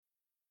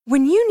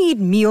When you need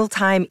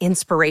mealtime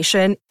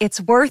inspiration,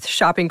 it's worth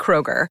shopping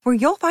Kroger, where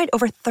you'll find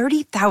over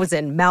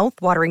 30,000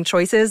 mouth-watering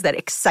choices that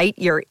excite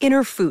your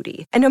inner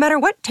foodie. And no matter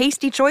what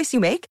tasty choice you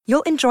make,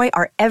 you'll enjoy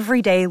our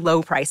everyday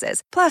low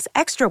prices, plus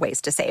extra ways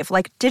to save,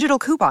 like digital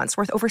coupons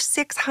worth over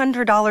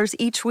 $600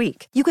 each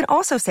week. You can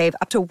also save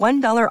up to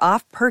 $1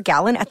 off per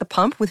gallon at the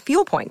pump with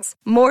fuel points.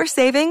 More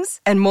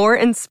savings and more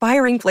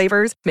inspiring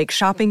flavors make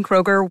shopping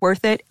Kroger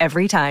worth it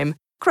every time.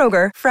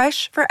 Kroger,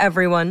 fresh for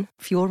everyone.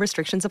 Fuel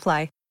restrictions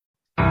apply.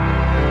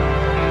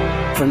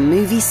 From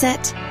movie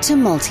set to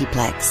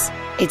multiplex,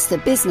 it's the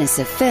business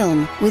of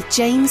film with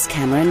James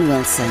Cameron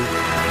Wilson.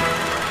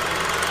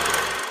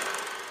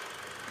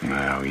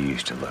 Well, we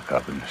used to look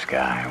up in the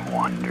sky and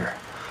wonder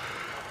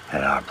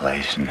at our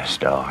place in the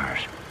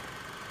stars.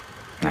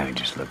 Now we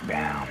just look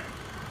down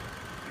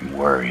and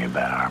worry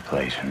about our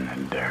place in the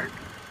dirt.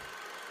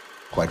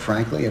 Quite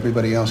frankly,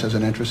 everybody else has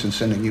an interest in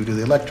sending you to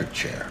the electric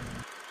chair.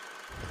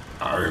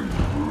 I'm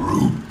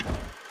Groot.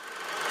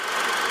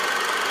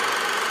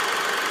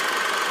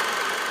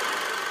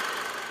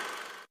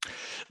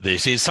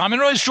 This is Simon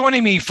Rose.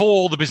 Joining me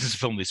for the Business of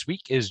Film this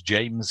week is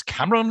James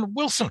Cameron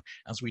Wilson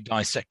as we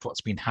dissect what's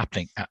been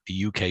happening at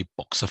the UK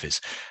box office.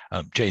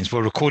 James,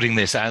 we're recording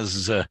this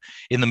as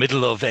in the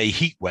middle of a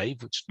heat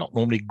wave, which is not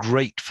normally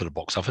great for the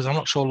box office. I'm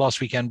not sure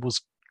last weekend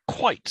was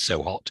quite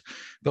so hot,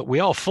 but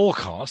we are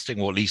forecasting,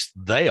 or at least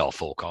they are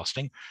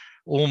forecasting,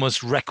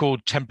 almost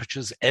record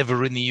temperatures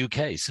ever in the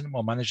UK.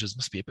 Cinema managers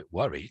must be a bit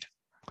worried.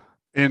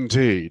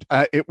 Indeed.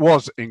 It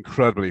was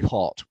incredibly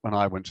hot when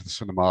I went to the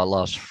cinema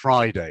last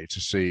Friday to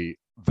see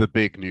the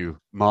big new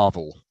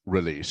Marvel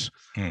release.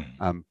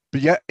 But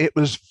yet it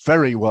was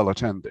very well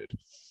attended.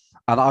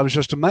 And I was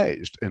just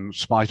amazed, in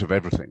spite of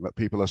everything, that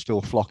people are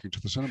still flocking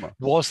to the cinema.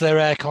 Was there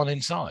aircon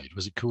inside?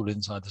 Was it cool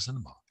inside the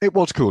cinema? It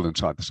was cool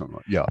inside the cinema,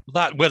 yeah.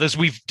 Well, as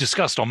we've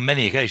discussed on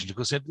many occasions,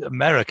 because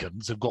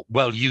Americans have got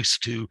well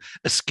used to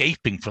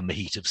escaping from the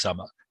heat of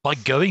summer by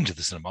going to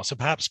the cinema. So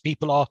perhaps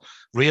people are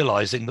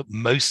realizing that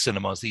most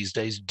cinemas these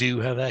days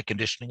do have air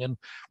conditioning and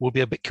will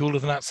be a bit cooler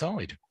than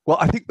outside. Well,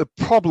 I think the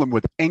problem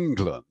with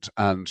England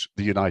and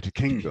the United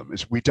Kingdom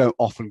is we don't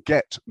often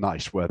get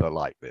nice weather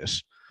like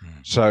this.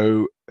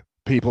 So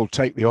people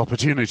take the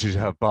opportunity to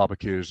have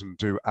barbecues and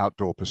do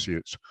outdoor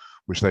pursuits,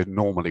 which they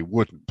normally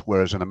wouldn't.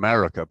 Whereas in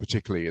America,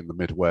 particularly in the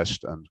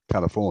Midwest and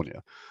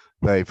California,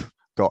 they've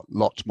got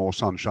lots more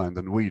sunshine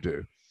than we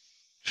do.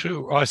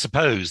 True, I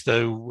suppose,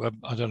 though,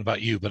 I don't know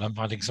about you, but I'm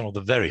finding some of the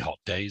very hot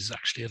days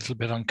actually a little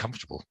bit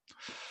uncomfortable.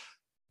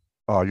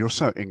 Oh, you're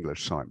so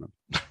English, Simon.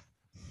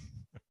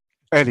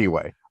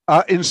 Anyway,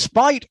 in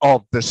spite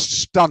of the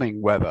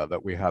stunning weather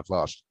that we had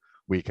last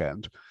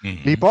weekend,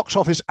 the box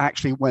office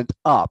actually went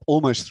up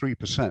almost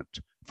 3%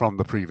 from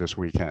the previous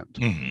weekend.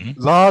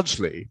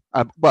 Largely,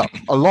 a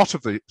lot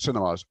of the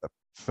cinemas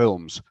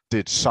films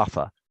did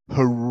suffer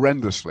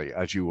horrendously,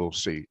 as you will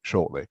see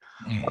shortly.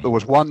 There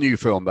was one new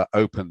film that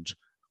opened.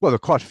 Well, there are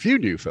quite a few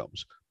new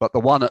films, but the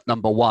one at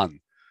number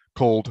one,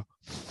 called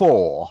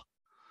Thor,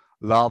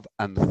 Love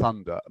and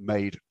Thunder,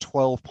 made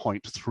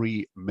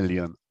 12.3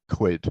 million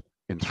quid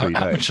in 3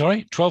 days.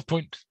 Sorry,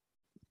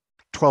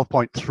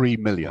 12.3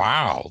 million.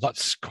 Wow,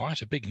 that's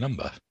quite a big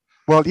number.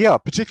 Well, yeah,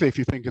 particularly if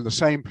you think in the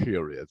same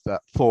period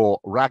that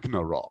Thor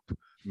Ragnarok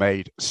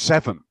made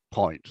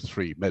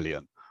 7.3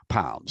 million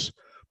pounds.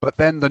 But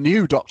then the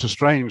new Doctor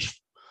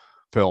Strange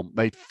film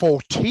made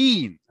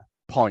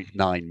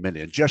 14.9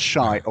 million, just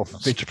shy of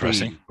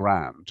 15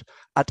 grand,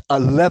 at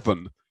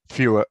 11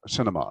 fewer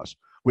cinemas,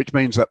 which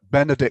means that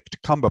Benedict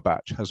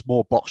Cumberbatch has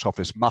more box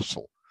office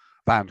muscle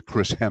than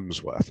Chris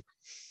Hemsworth.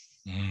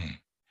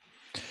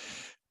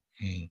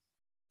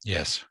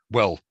 Yes.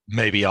 Well,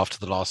 maybe after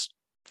the last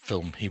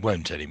film he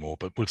won't anymore,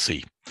 but we'll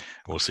see.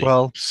 We'll see.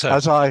 Well, so,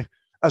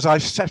 as I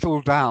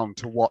settled down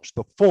to watch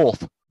the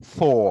fourth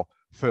Thor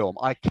film,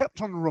 I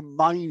kept on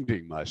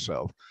reminding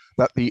myself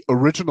that the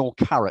original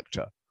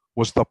character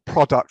was the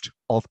product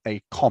of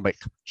a comic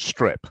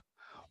strip.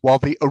 While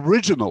the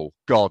original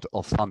God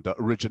of Thunder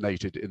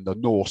originated in the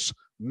Norse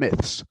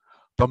myths,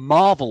 the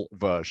Marvel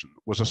version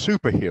was a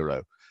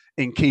superhero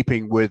in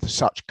keeping with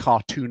such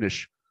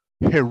cartoonish,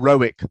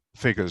 heroic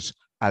figures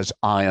as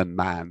Iron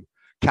Man,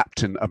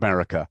 Captain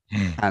America,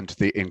 and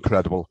the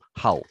Incredible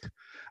Hulk.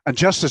 And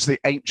just as the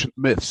ancient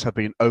myths have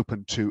been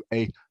open to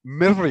a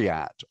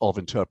myriad of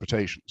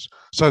interpretations,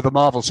 so the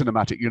Marvel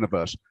Cinematic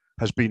Universe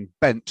has been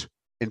bent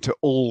into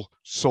all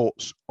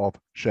sorts of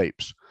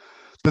shapes.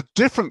 The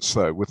difference,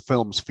 though, with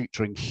films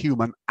featuring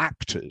human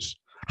actors,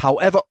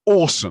 however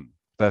awesome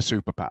their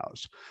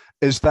superpowers,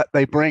 is that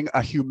they bring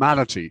a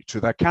humanity to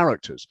their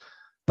characters.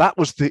 That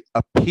was the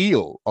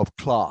appeal of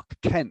Clark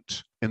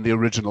Kent in the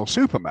original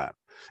Superman.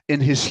 In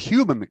his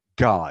human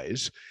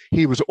guise,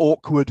 he was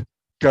awkward,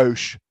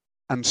 gauche,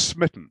 and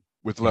smitten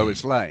with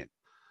Lois Lane.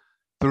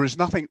 There is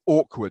nothing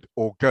awkward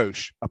or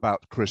gauche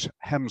about Chris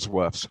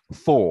Hemsworth's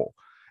Thor,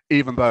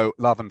 even though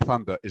Love and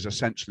Thunder is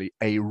essentially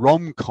a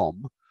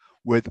rom-com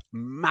with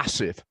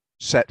massive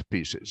set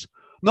pieces.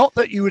 Not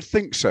that you would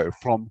think so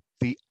from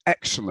the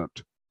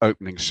excellent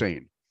opening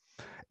scene.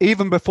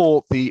 Even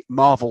before the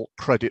Marvel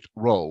credit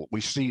roll,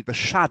 we see the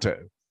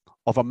shadow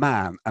of a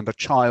man and a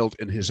child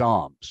in his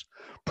arms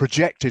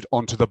projected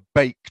onto the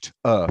baked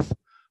earth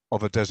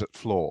of a desert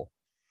floor.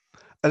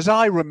 As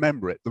I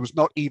remember it, there was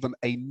not even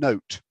a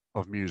note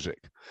of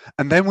music.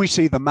 And then we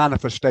see the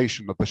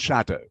manifestation of the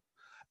shadow,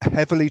 a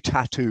heavily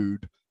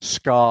tattooed,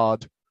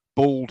 scarred,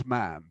 bald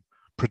man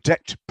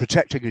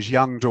protecting his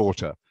young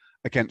daughter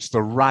against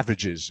the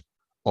ravages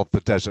of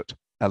the desert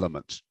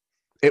elements.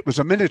 It was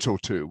a minute or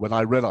two when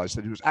I realized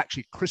that it was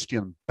actually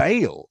Christian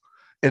Bale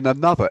in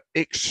another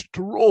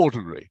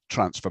extraordinary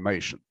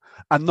transformation,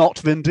 and not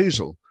Vin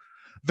Diesel.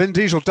 Vin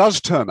Diesel does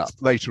turn up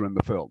later in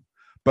the film,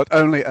 but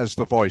only as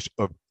the voice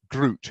of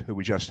Groot, who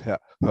we just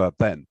heard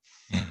then.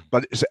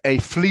 But it's a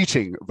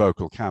fleeting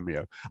vocal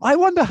cameo. I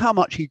wonder how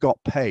much he got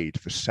paid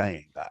for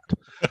saying that.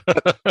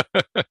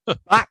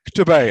 Back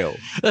to Bale.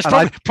 That's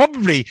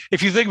probably,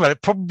 if you think about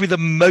it, probably the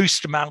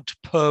most amount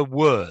per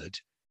word.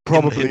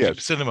 Probably in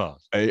cinema.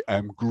 I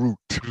am Groot.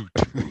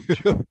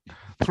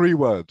 3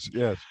 words,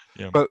 yes.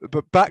 Yeah. But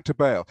back to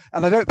Bale.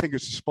 And I don't think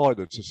it's a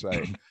spoiler to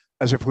say,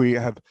 as if we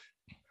have,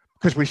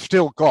 because we've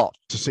still got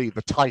to see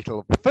the title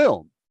of the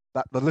film,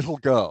 that the little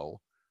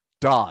girl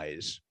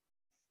dies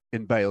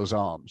in Bale's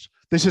arms.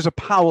 This is a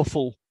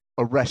powerful,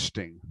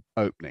 arresting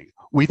opening.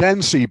 We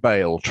then see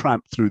Bale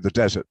tramp through the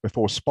desert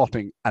before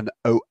spotting an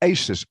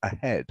oasis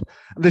ahead.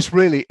 And this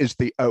really is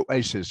the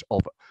oasis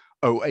of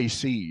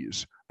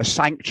oases, a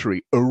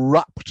sanctuary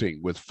erupting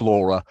with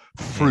flora,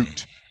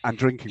 fruit, and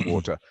drinking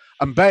water.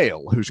 And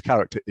Bale, whose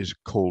character is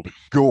called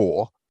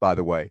Gore, by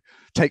the way,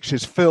 takes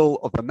his fill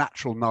of the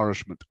natural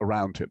nourishment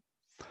around him.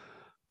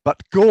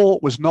 But Gore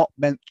was not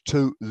meant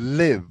to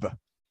live.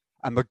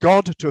 And the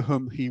god to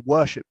whom he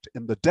worshipped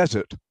in the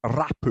desert,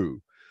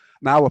 Rapu,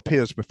 now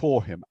appears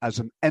before him as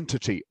an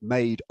entity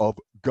made of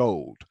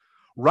gold.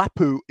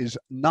 Rapu is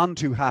none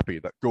too happy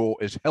that Gore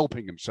is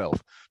helping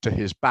himself to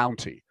his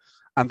bounty,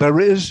 and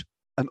there is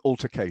an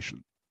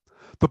altercation.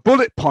 The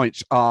bullet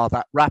points are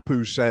that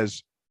Rapu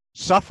says,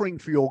 "Suffering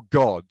for your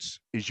gods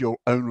is your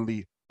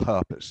only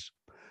purpose."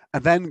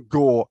 And then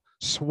Gore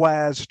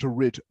swears to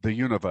rid the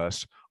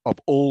universe of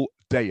all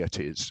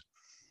deities,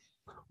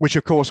 which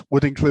of course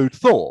would include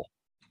Thor.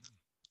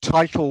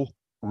 Title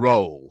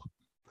roll.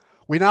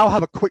 We now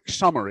have a quick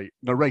summary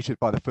narrated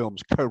by the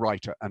film's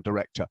co-writer and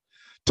director,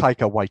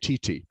 Taika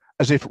Waititi,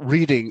 as if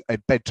reading a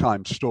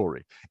bedtime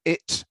story.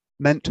 It's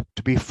meant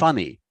to be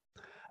funny.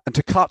 And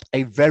to cut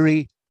a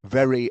very,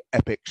 very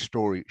epic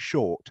story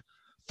short,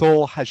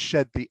 Thor has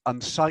shed the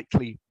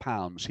unsightly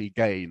pounds he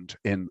gained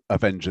in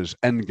Avengers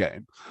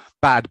Endgame,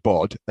 bad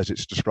bod, as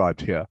it's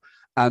described here,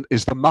 and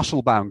is the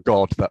muscle-bound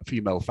god that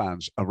female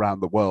fans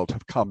around the world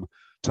have come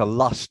to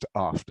lust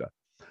after.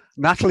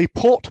 Natalie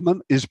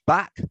Portman is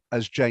back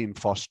as Jane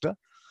Foster,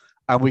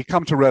 and we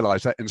come to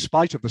realize that in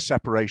spite of the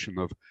separation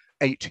of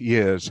 8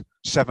 years,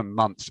 7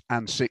 months,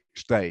 and 6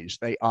 days,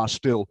 they are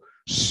still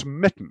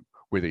smitten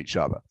with each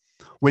other.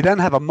 We then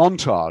have a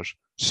montage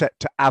set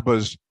to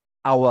ABBA's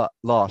Our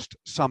Last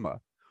Summer,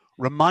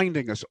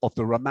 reminding us of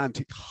the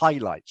romantic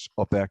highlights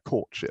of their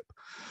courtship.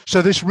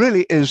 So this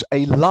really is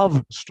a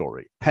love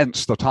story,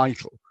 hence the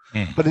title,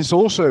 but it's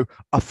also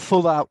a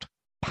full-out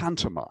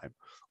pantomime,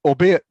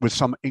 albeit with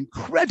some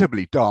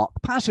incredibly dark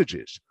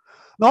passages.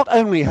 Not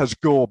only has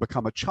Gore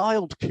become a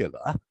child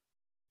killer,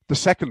 the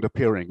second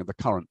appearing in the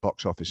current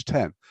box office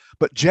 10,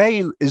 but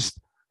Jane is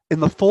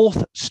in the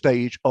 4th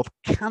stage of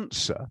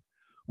cancer,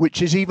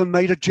 which is even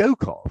made a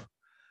joke of.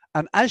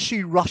 And as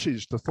she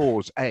rushes to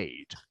Thor's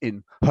aid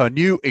in her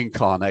new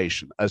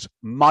incarnation as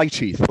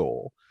Mighty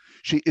Thor,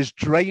 she is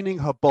draining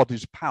her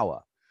body's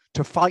power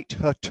to fight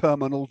her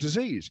terminal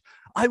disease.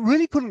 I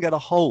really couldn't get a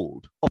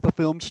hold of the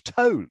film's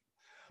tone.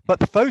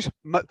 But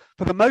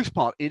for the most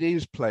part, it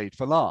is played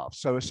for laughs.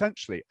 So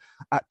essentially,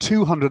 at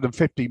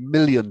 $250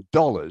 million,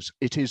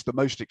 it is the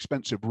most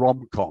expensive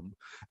rom-com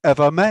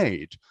ever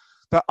made.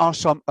 There are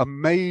some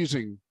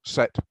amazing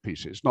set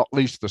pieces, not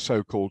least the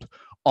so-called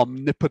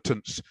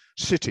Omnipotence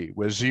City,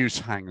 where Zeus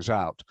hangs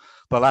out,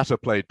 the latter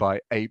played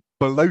by a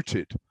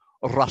bloated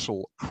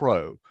Russell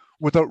Crowe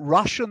with a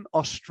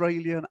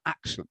Russian-Australian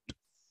accent.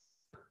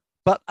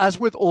 But as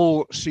with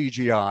all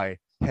CGI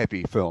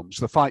heavy films,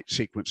 the fight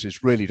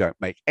sequences really don't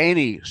make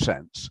any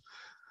sense.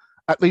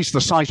 At least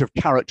the sight of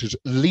characters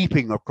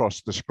leaping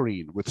across the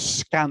screen with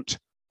scant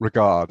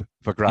regard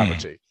for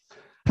gravity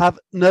have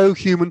no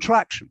human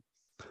traction.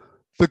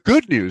 The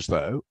good news,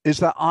 though, is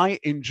that I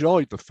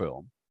enjoyed the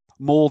film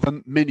more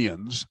than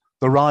Minions: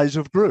 The Rise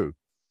of Gru.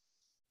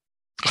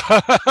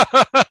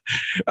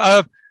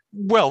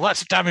 Well,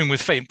 that's damning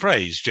with faint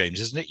praise, James,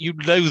 isn't it? You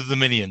loathe the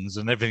Minions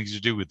and everything to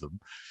do with them.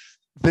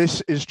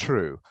 This is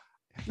true.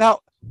 Now,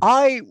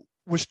 I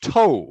was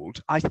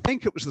told, I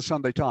think it was the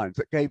Sunday Times,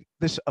 that gave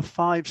this a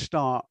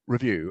 5-star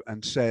review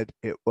and said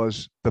it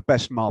was the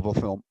best Marvel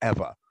film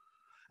ever.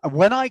 And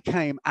when I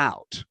came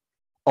out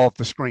of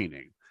the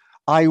screening,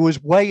 I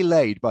was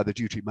waylaid by the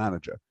duty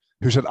manager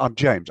who said,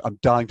 James, I'm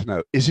dying to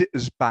know, is it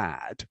as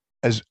bad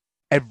as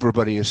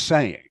everybody is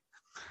saying?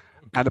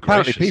 And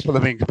apparently people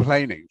have been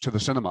complaining to the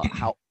cinema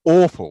how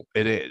awful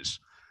it is.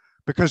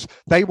 because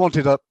they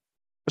wanted a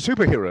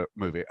superhero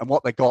movie, and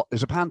what they got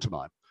is a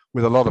pantomime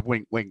with a lot of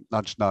wink, wink,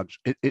 nudge, nudge.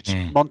 It's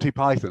Monty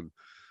Python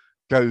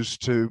goes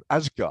to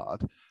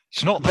Asgard.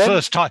 It's not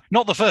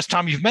the first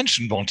time you've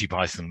mentioned Monty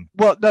Python.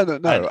 Well,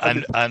 no.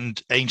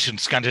 And ancient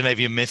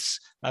Scandinavian myths.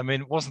 I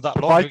mean, it wasn't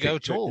that long ago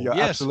at all. Yeah,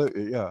 yes.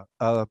 absolutely, yeah.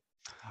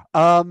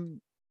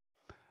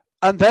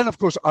 And then, of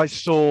course, I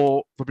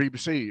saw the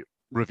BBC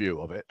review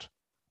of it,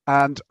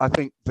 and I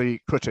think the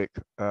critic,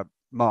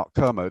 Mark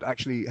Kermode,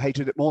 actually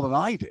hated it more than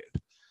I did.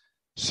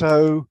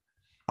 So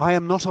I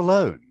am not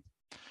alone.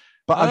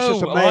 But I'm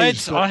just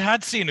amazed. I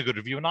had seen a good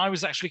review, and I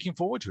was actually looking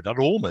forward to it. I'd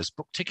almost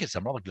booked tickets.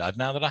 I'm rather glad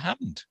now that I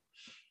haven't.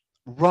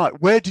 Right.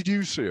 Where did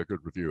you see a good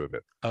review of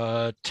it?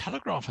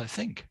 Telegraph, I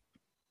think.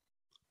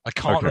 I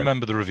can't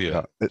remember the review.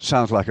 Yeah, it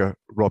sounds like a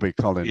Robbie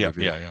Collins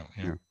review.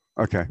 Yeah.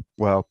 Okay.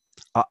 Well,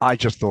 I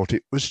just thought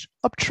it was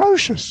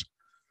atrocious.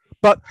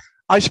 But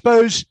I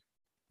suppose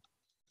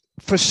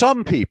for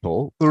some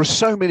people, there are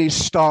so many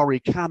starry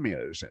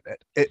cameos in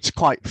it. It's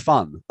quite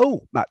fun.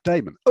 Oh, Matt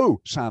Damon.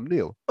 Oh, Sam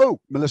Neill. Oh,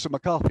 Melissa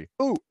McCarthy.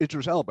 Oh,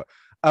 Idris Elba.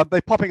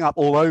 They're popping up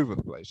all over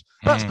the place.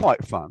 That's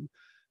quite fun.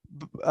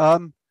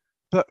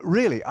 But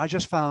really, I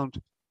just found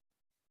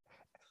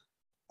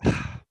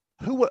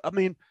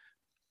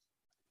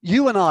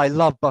you and I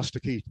love Buster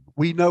Keaton.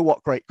 We know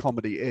what great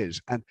comedy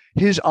is. And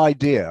his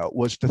idea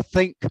was to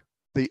think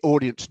the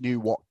audience knew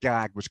what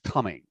gag was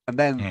coming and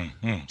then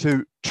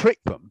to trick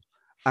them.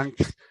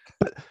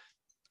 But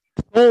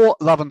for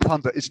Love and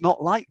Thunder, it's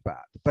not like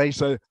that. They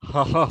say,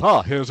 ha, ha,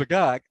 ha, here's a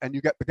gag, and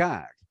you get the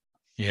gag.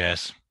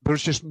 Yes.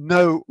 There's just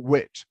no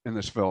wit in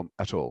this film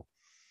at all.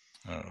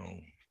 Oh,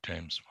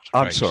 James.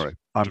 I'm sorry.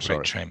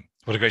 Shame.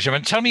 What a great shame.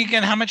 And tell me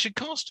again how much it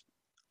cost?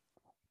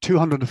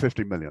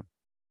 250 million.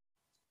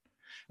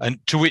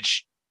 And to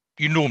which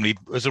you normally,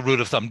 as a rule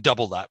of thumb,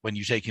 double that when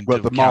you take into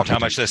account how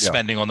much they're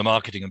spending on the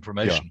marketing and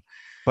promotion. Yeah.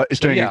 But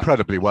it's doing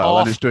incredibly well,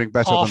 and it's doing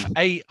better than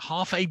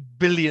 $500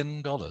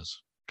 million.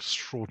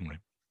 Extraordinary.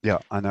 Yeah,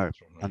 I know.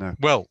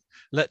 Well,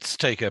 let's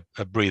take a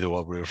breather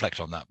while we reflect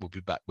on that. We'll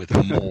be back with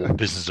more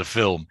Business of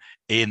Film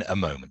in a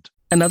moment.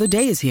 Another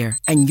day is here,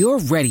 and you're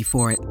ready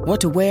for it. What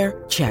to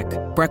wear? Check.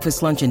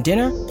 Breakfast, lunch, and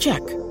dinner?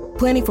 Check.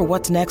 Planning for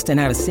what's next and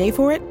how to save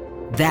for it?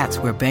 That's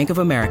where Bank of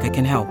America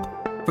can help.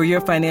 For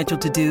your financial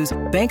to-dos,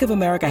 Bank of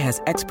America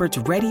has experts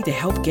ready to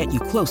help get you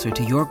closer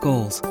to your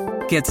goals.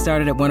 Get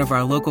started at one of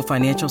our local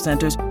financial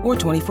centers or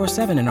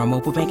 24/7 in our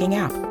mobile banking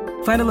app.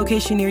 Find a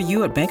location near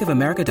you at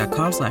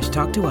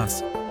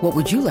bankofamerica.com/talktous. What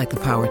would you like the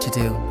power to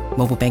do?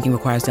 Mobile banking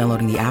requires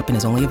downloading the app and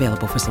is only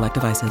available for select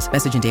devices.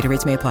 Message and data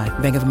rates may apply.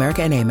 Bank of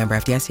America N.A., member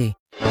FDIC.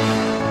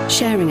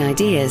 Sharing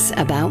ideas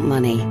about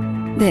money.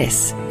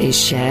 This is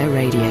Share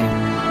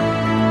Radio.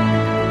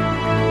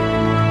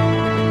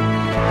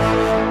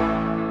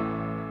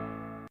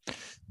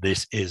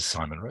 This is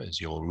Simon Rose.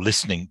 You're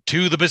listening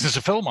to The Business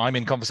of Film. I'm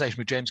in conversation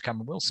with James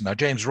Cameron Wilson. Now,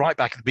 James, right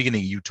back at the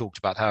beginning, you talked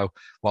about how,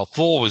 while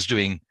Thor was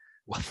doing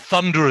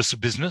thunderous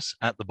business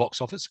at the box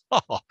office,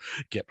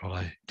 get what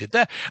I did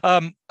there,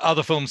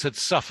 other films had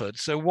suffered.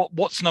 So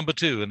what's number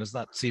two? And has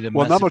that seen a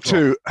massive number drop?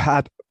 Two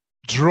had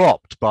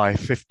dropped by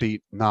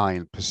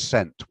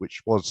 59%,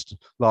 which was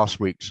last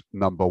week's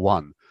number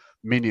one,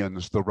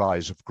 Minions: The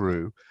Rise of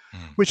Gru,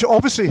 which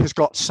obviously has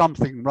got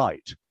something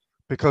right,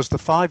 because the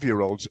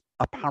 5-year-olds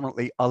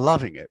apparently are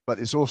loving it, but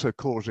it's also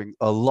causing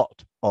a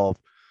lot of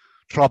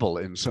trouble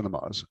in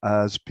cinemas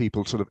as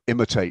people sort of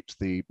imitate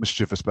the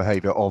mischievous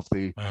behavior of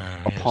the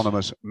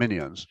eponymous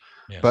Minions.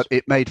 Yes. But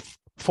it made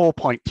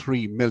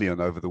 4.3 million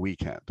over the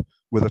weekend,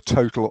 with a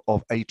total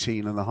of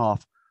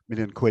 18.5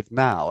 million quid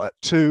now. At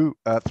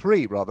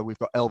three, we've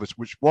got Elvis,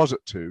 which was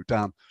at 2,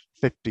 down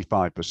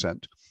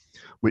 55%,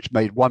 which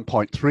made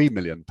 1.3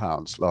 million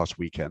pounds last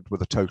weekend,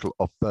 with a total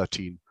of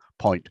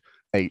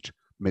 13.8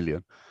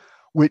 million,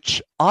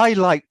 which I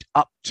liked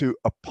up to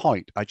a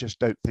point. I just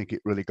don't think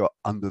it really got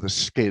under the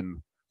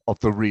skin of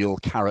the real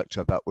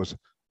character that was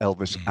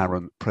Elvis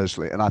Aaron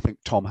Presley. And I think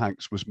Tom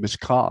Hanks was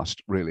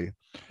miscast, really.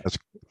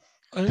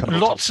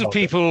 Lots of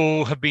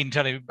people have been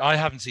telling, I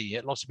haven't seen it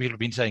yet, lots of people have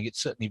been saying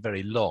it's certainly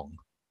very long.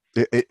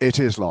 It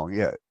is long,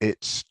 yeah.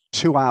 It's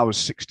 2 hours,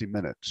 60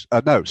 minutes.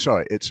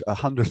 It's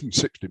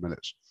 160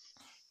 minutes.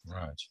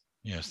 Right.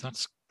 Yes,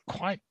 that's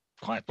quite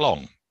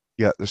long.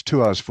 Yeah, there's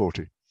 2 hours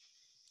 40.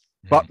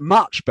 But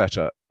much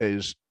better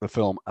is the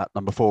film at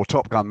number 4,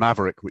 Top Gun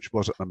Maverick, which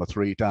was at number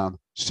 3, down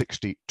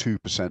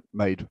 62%,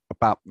 made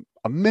about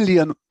 £1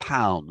 million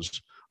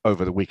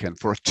over the weekend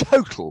for a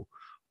total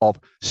of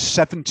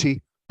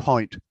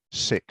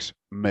 70.6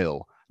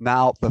 mil.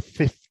 Now the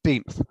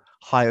 15th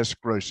highest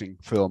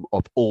grossing film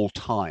of all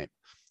time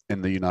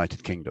in the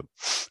United Kingdom.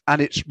 And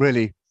it's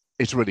really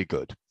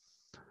good.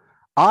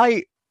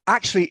 I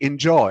actually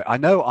enjoy, I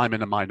know I'm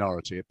in a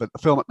minority, but the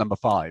film at number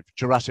 5,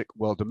 Jurassic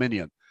World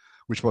Dominion,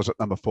 which was at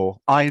number 4,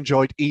 I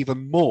enjoyed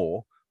even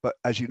more. But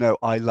as you know,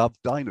 I love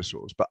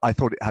dinosaurs, but I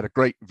thought it had a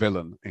great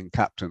villain in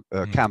Captain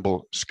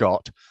Campbell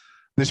Scott.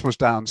 This was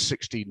down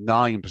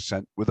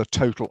 69% with a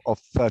total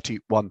of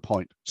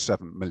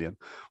 31.7 million,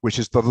 which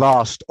is the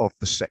last of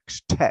the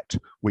sextet,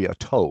 we are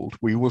told.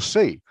 We will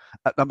see.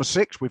 At number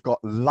 6, we've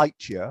got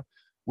Lightyear,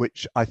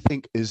 which I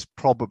think is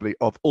probably,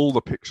 of all the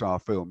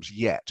Pixar films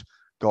yet,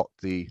 got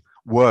the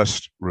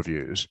worst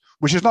reviews,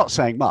 which is not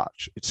saying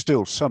much. It's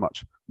still so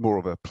much more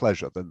of a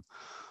pleasure than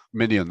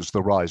Minions,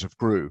 The Rise of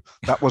Gru.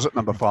 That was at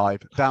number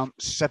 5, down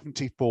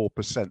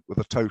 74% with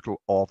a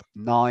total of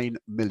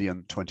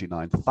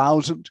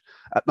 9,029,000.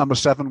 At number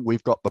 7,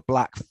 we've got The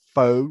Black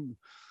Phone,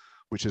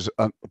 which is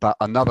about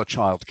another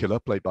child killer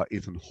played by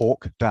Ethan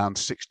Hawke, down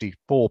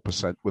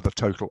 64% with a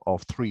total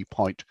of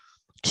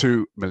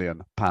 £3.2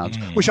 million,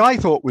 which I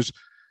thought was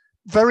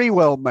very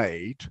well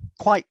made,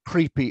 quite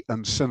creepy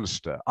and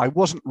sinister. I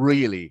wasn't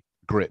really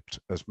gripped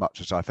as much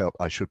as I felt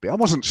I should be. I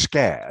wasn't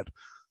scared,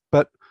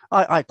 but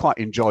I quite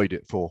enjoyed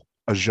it for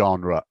a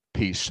genre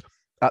piece.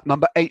 At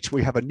number 8,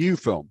 we have a new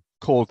film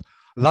called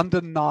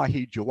London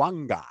Nahi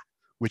Juanga,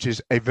 which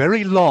is a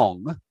very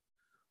long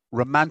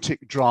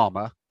romantic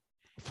drama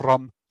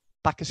from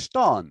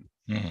Pakistan.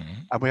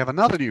 And we have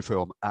another new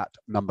film at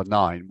number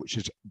 9, which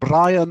is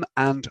Brian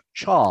and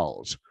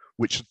Charles,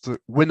 which is the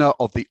winner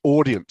of the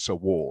Audience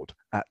Award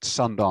at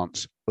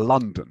Sundance,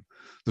 London.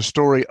 The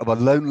story of a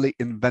lonely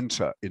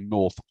inventor in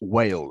North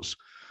Wales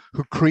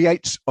who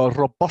creates a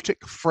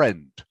robotic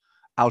friend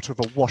out of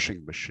a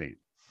washing machine.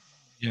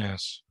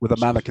 Yes. With a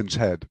mannequin's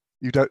head.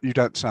 You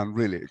don't sound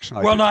really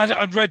excited. Well, no,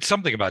 I've read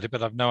something about it,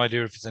 but I've no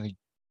idea if it's any.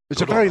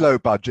 It's a very low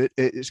budget.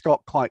 It's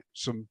got quite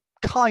some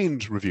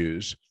kind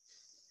reviews.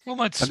 Well,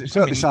 that's. And it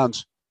certainly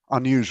sounds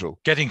unusual.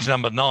 Getting to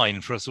number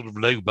 9 for a sort of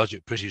low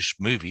budget British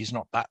movie is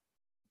not that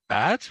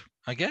bad,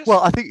 I guess.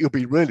 Well, I think you'll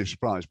be really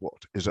surprised what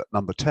is at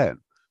number 10,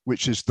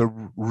 which is the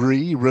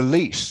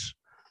re-release,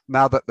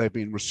 now that they've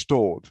been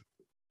restored,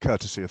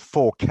 courtesy of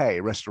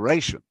 4K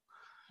restoration.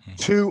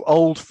 2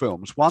 old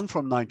films, one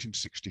from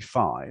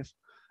 1965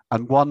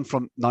 and one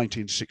from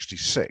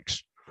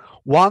 1966.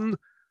 One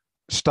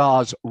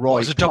stars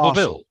Roy It's a double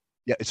bill.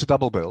 Yeah, it's a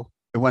double bill.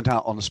 It went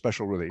out on a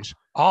special release.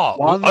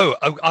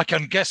 I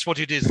can guess what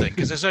it is then,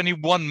 because there's only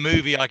one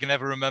movie I can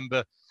ever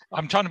remember.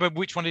 I'm trying to remember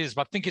which one it is,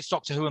 but I think it's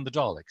Doctor Who and the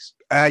Daleks.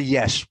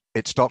 Yes,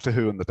 it's Doctor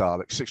Who and the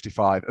Daleks,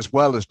 65, as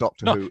well as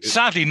Doctor Who.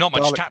 Sadly, not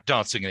much tap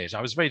dancing in it.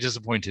 I was very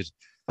disappointed.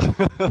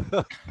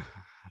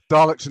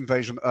 Daleks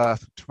Invasion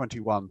Earth,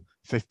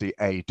 2150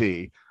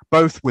 AD,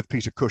 both with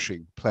Peter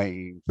Cushing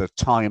playing the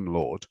Time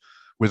Lord,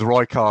 with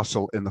Roy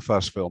Castle in the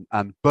first film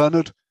and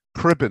Bernard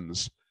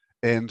Cribbins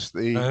in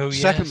the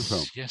second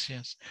film.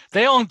 Yes.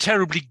 They aren't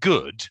terribly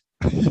good,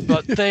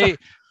 but they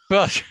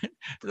have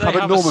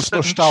enormous a certain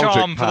nostalgic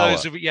charm power.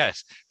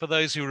 for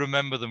those who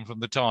remember them from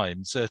the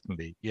time,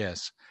 certainly,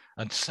 yes.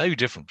 And so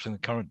different from the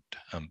current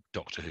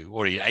Doctor Who,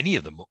 or any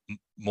of the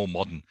more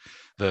modern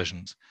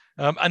versions.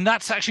 And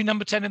that's actually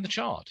number 10 in the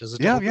chart. It's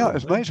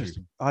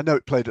amazing. I know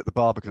it played at the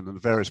Barbican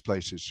and various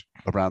places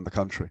around the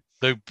country.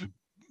 Though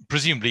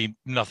presumably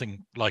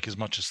nothing like as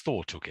much as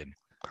Thor took in.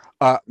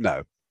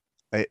 No.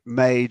 It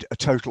made a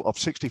total of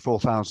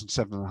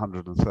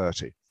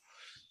 64,730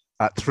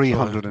 at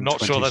 326.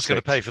 Not sure that's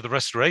going to pay for the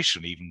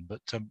restoration even,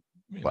 but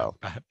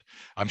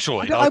I'm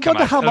sure I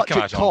wonder how much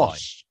it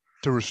costs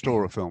to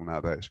restore a film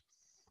nowadays.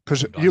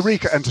 Because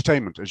Eureka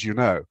Entertainment, as you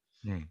know,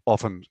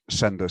 often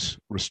send us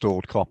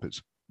restored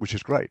copies, which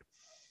is great.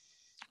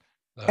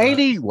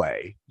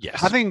 Anyway,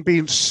 having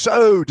been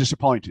so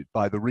disappointed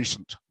by the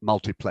recent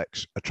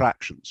multiplex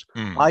attractions,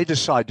 I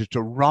decided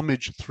to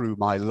rummage through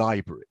my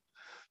library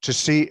to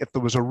see if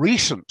there was a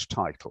recent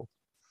title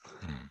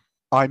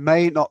I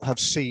may not have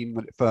seen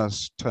when it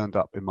first turned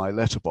up in my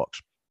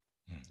letterbox.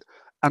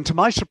 And to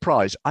my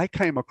surprise, I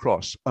came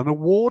across an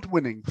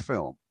award-winning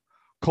film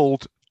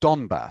called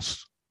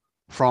Donbass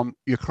from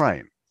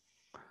Ukraine.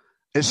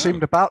 It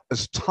seemed about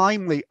as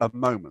timely a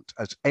moment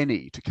as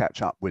any to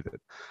catch up with it.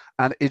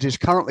 And it is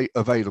currently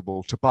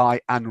available to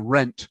buy and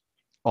rent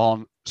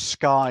on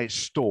Sky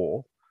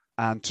Store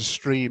and to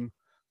stream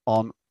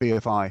on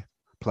BFI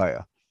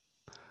Player.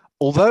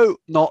 Although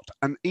not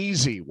an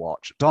easy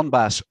watch,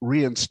 Donbass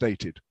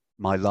reinstated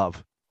my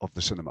love of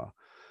the cinema.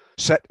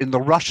 Set in the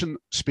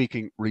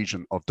Russian-speaking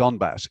region of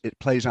Donbass, it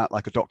plays out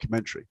like a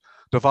documentary,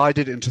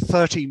 divided into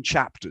 13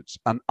 chapters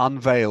and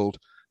unveiled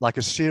like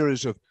a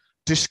series of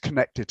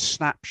disconnected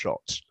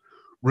snapshots,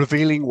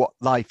 revealing what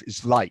life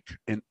is like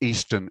in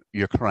eastern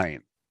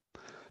Ukraine.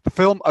 The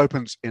film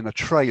opens in a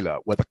trailer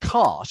where the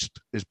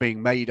cast is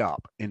being made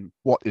up in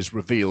what is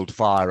revealed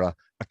via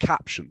a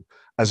caption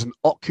as an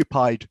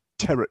occupied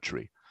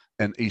territory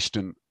in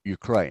eastern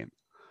Ukraine.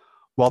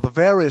 While the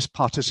various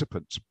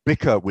participants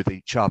bicker with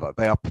each other,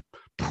 they are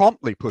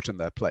promptly put in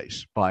their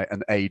place by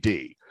an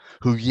AD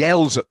who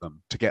yells at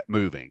them to get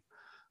moving,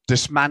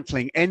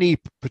 dismantling any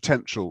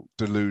potential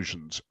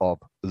delusions of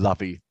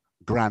lovey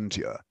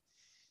grandeur.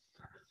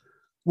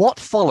 What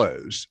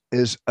follows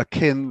is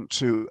akin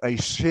to a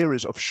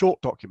series of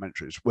short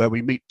documentaries where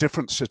we meet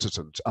different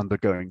citizens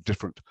undergoing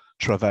different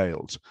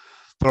travails.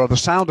 There are the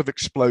sound of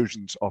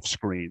explosions off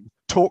screen,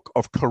 talk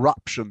of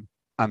corruption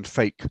and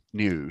fake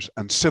news,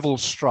 and civil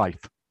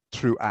strife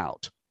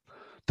throughout.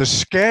 The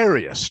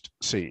scariest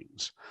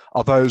scenes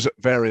are those at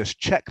various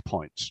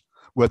checkpoints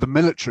where the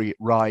military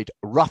ride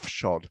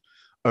roughshod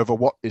over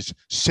what is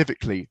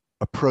civically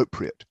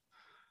appropriate.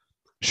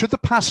 Should the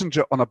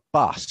passenger on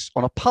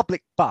a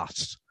public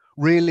bus,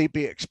 really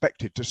be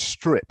expected to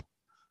strip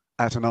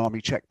at an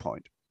army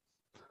checkpoint?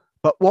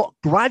 But what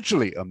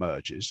gradually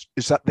emerges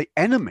is that the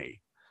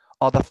enemy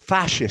are the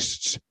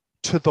fascists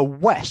to the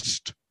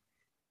west.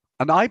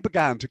 And I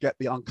began to get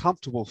the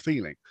uncomfortable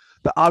feeling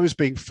that I was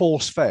being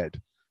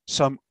force-fed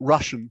some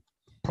Russian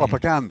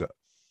propaganda.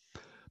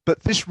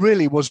 But this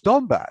really was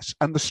Donbass,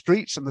 and the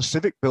streets and the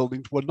civic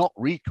buildings were not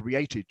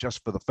recreated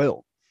just for the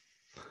film.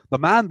 The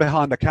man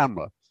behind the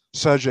camera,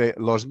 Sergei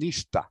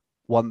Loznitsa,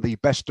 won the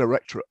Best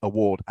Director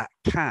award at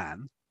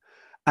Cannes,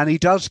 and he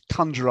does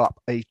conjure up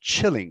a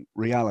chilling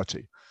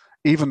reality,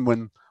 even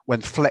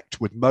when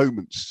flecked with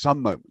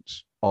some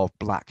moments of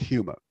black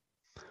humor.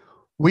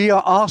 We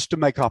are asked to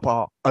make up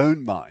our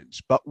own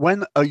minds, but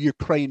when a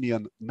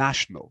Ukrainian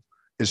national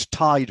is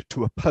tied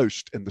to a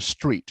post in the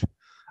street,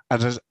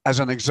 and as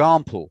an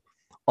example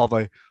of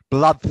a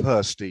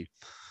bloodthirsty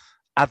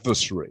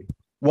adversary,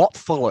 what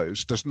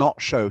follows does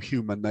not show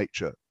human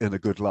nature in a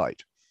good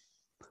light.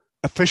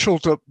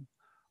 Officialdom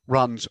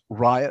runs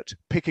riot,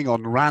 picking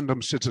on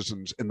random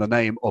citizens in the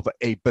name of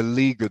a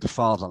beleaguered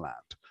fatherland,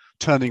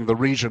 turning the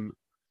region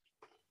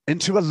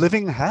into a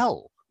living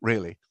hell,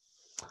 really.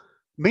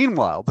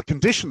 Meanwhile, the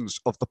conditions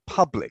of the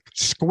public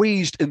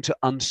squeezed into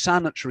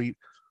unsanitary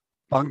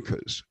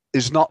bunkers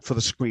is not for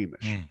the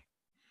squeamish,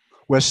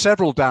 where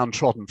several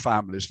downtrodden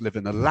families live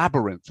in a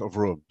labyrinth of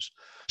rooms,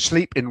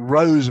 sleep in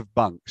rows of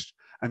bunks,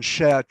 and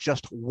share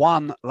just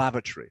one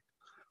lavatory,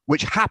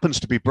 which happens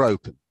to be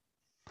broken.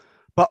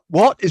 But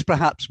what is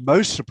perhaps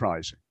most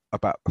surprising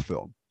about the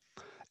film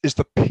is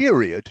the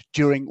period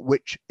during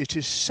which it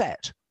is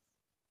set,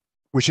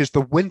 which is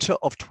the winter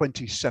of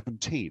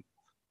 2017,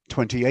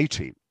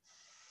 2018.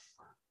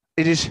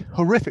 It is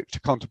horrific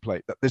to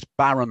contemplate that this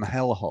barren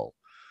hellhole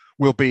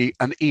will be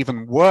an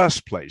even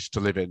worse place to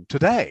live in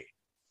today.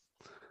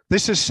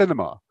 This is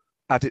cinema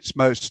at its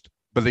most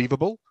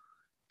believable,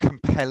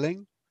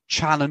 compelling,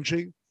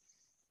 challenging,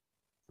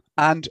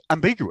 and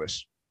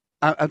ambiguous,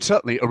 and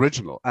certainly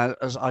original.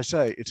 As I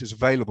say, it is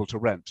available to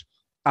rent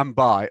and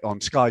buy on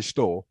Sky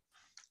Store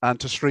and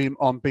to stream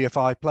on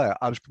BFI Player.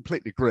 I was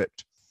completely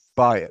gripped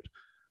by it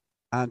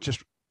and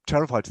just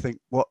terrified to think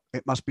what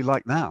it must be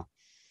like now.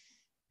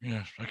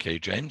 Yeah, okay,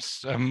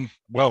 James.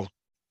 Well,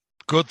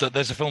 good that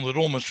there's a film that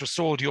almost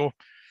restored your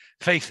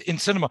faith in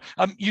cinema.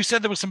 You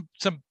said there was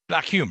some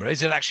black humor.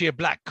 Is it actually a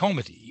black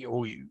comedy,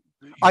 or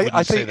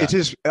I think it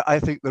is. I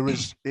think there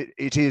is.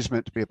 It is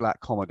meant to be a black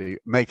comedy,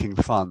 making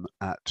fun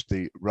at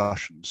the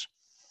Russians,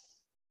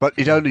 but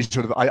it only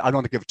sort of. I don't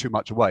want to give too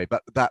much away,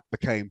 but that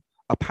became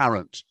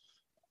apparent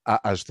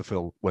as the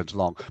film went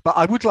along. But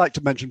I would like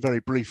to mention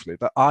very briefly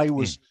that I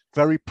was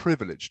very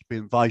privileged to be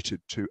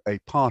invited to a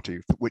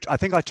party, which I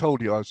think I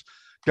told you I was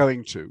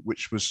going to,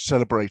 which was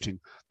celebrating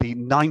the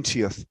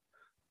 90th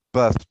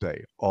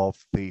birthday of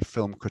the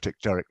film critic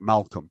Derek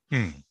Malcolm,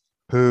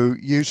 who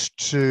used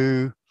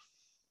to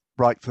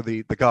write for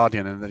the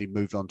Guardian, and then he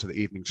moved on to the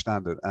Evening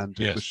Standard, and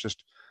it was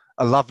just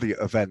a lovely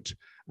event,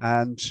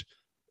 and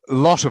a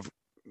lot of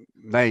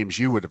names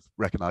you would have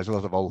recognized, a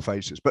lot of old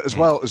faces, but as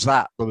well as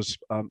that, there was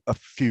a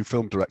few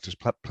film directors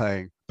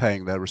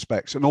paying their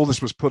respects, and all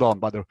this was put on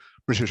by the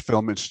British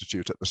Film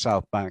Institute at the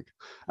South Bank,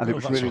 and it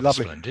was really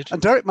lovely. Splendid.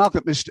 And Derek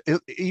Malcolm is,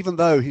 even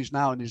though he's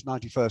now in his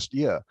 91st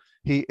year,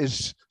 he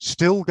is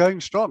still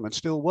going strong and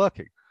still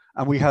working.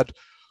 And we had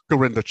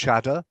Gurinder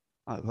Chadha,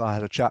 I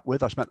had a chat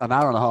with. I spent an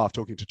hour and a half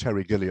talking to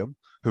Terry Gilliam,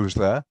 who was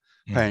there,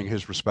 paying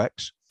his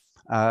respects.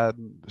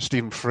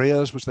 Stephen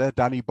Frears was there,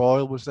 Danny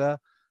Boyle was there,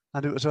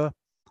 and it was a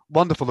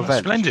wonderful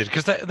event. Splendid,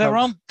 because there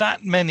aren't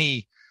that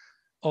many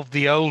of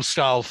the old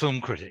style film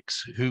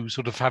critics who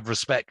sort of have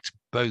respect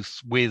both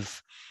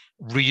with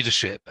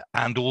readership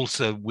and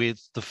also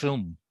with the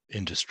film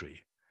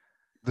industry.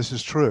 This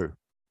is true.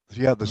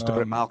 Yeah, there's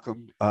Derek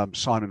Malcolm,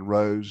 Simon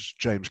Rose,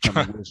 James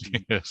Cameron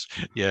Wilson. Yes.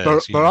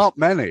 There aren't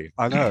many,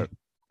 I know.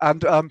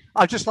 And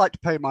I'd just like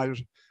to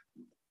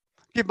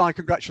give my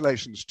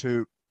congratulations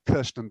to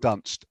Kirsten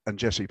Dunst and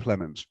Jesse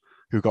Plemons,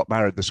 who got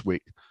married this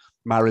week,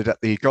 married at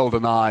the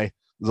Golden Eye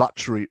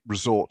Luxury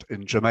Resort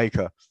in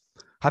Jamaica,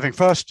 having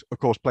first, of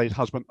course, played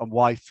husband and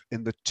wife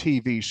in the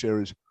TV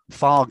series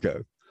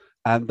Fargo.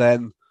 And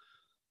then,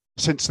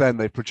 since then,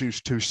 they've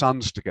produced two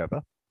sons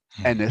together,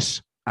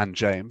 Ennis and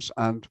James,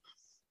 and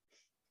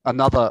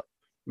another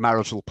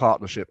marital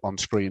partnership on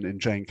screen in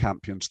Jane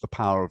Campion's The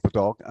Power of the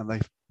Dog. And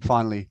they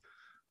finally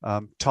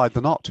tied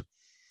the knot.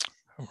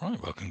 All right.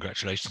 Well,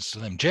 congratulations to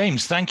them.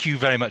 James, thank you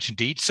very much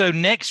indeed. So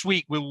next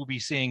week we will be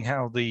seeing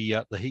how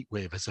the heat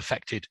wave has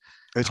affected.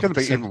 It's going to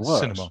be even worse.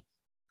 Cinema.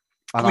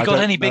 Have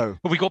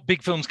we got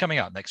big films coming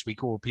out next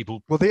week, or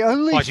people the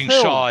only fighting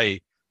shy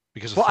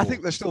because of I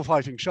think they're still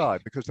fighting shy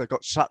because they've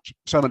got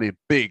so many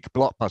big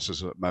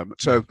blockbusters at the moment.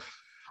 So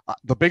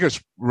the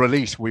biggest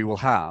release we will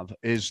have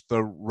is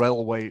The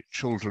Railway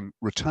Children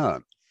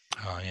Return,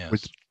 yes,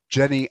 with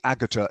Jenny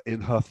Agutter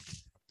in her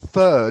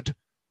third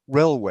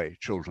Railway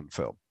Children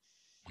film,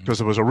 because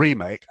there was a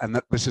remake,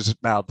 and this is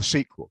now the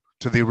sequel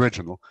to the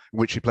original, in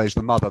which she plays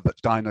the mother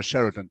that Dinah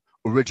Sheridan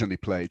originally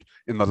played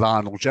in the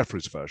Lionel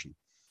Jeffries version.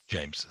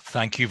 James,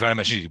 thank you very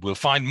much indeed. We'll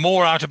find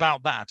more out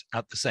about that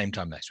at the same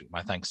time next week.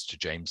 My thanks to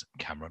James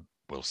Cameron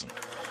Wilson.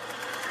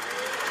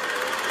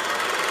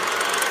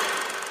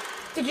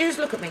 Did you just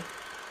look at me?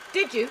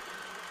 Did you?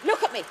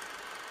 Look at me!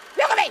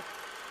 Look at me!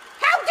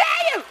 How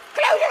dare you!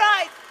 Close your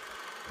eyes!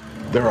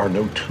 There are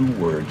no two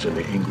words in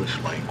the English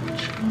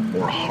language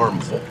more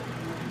harmful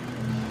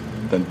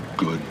than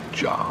good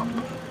job.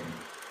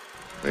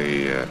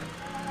 The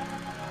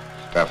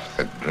stuff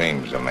that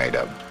dreams are made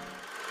of.